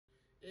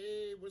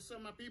what's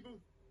up, my people?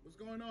 What's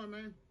going on,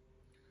 man?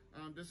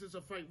 This is a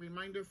fight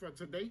reminder for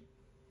today.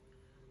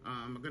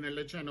 I'm gonna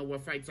let y'all know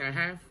what fights I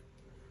have.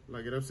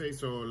 Like it up say.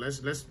 So let's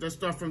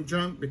start from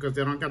jump because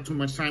they don't got too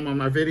much time on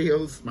my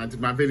videos. My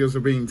videos are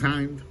being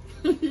timed.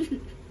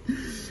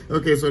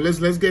 Okay, so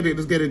let's get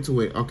into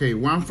it. Okay,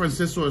 Juan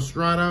Francisco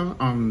Estrada,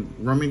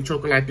 Roman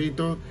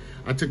Chocolatito.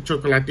 I took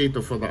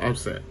Chocolatito for the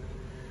upset.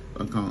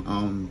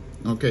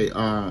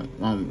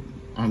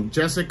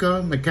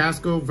 Jessica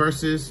McCaskill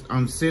versus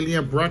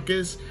Celia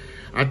Brækhus.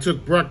 I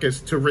took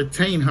Brækhus to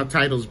retain her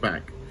titles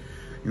back.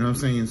 You know what I'm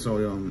saying? So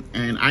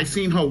and I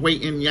seen her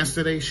weight in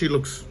yesterday. She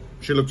looks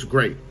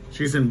great.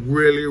 She's in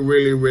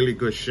really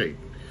good shape.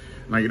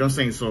 Like, you know what I'm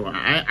saying? So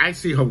I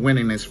see her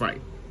winning this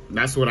fight.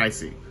 That's what I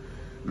see. You know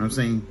what I'm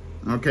saying?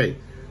 Okay.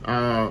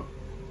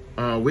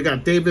 We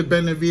got David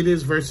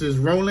Benavidez versus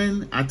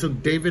Roland. I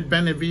took David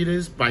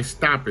Benavidez by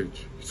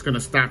stoppage. It's gonna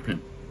stop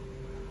him.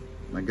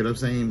 Like, you know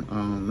what I'm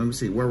saying? Let me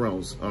see, where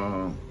else?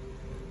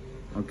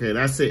 Okay,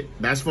 that's it.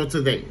 That's for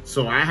today.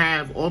 So I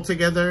have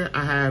altogether,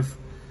 I have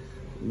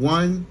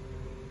 1,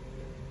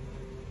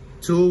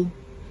 2,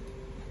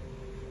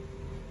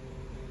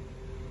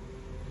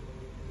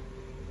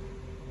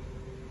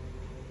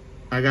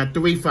 I got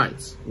 3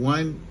 fights.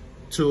 1,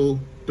 2,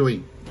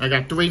 3. I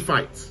got 3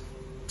 fights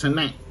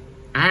tonight.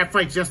 I had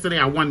fights yesterday.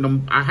 I won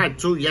them. I had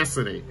 2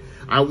 yesterday.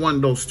 I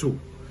won those 2.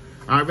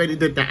 I already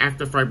did the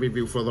after fight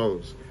review for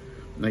those.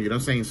 Like, you know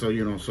what I'm saying? So,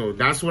 you know, so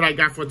that's what I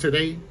got for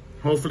today.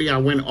 Hopefully I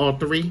win all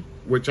 3,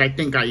 which I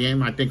think I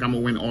am. I think I'm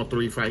gonna win all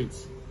 3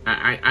 fights.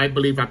 I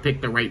believe I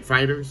picked the right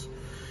fighters.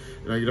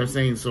 You know what I'm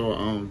saying?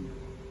 So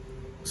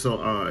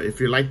if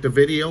you like the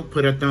video,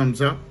 put a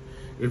thumbs up.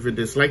 If you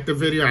dislike the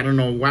video, I don't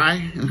know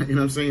why. You know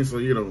what I'm saying? So,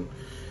 you know,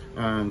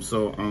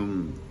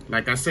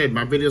 like I said,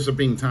 my videos are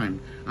being timed.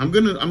 I'm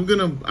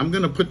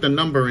gonna put the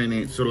number in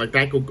it so like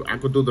I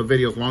could do the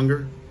videos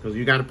longer, because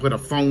you got to put a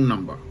phone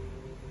number.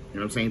 You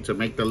know what I'm saying, to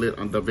make the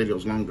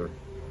videos longer.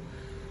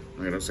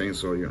 You know what I'm saying?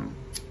 So, you know,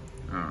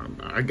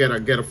 I get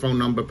a phone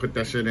number, put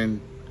that shit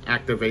in,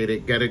 activate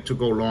it, get it to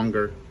go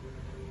longer.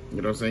 You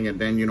know what I'm saying? And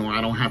then, you know,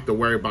 I don't have to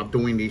worry about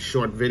doing these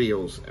short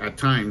videos at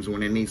times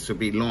when it needs to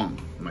be long.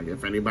 Like,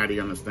 if anybody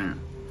understand.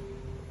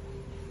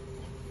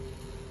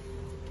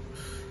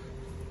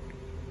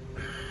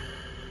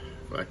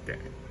 Fuck that.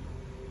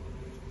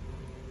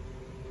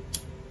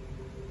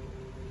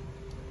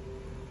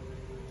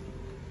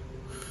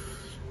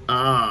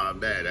 Ah,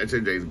 man, that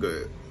shit tastes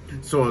good.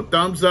 So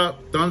thumbs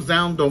up, thumbs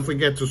down. Don't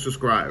forget to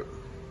subscribe.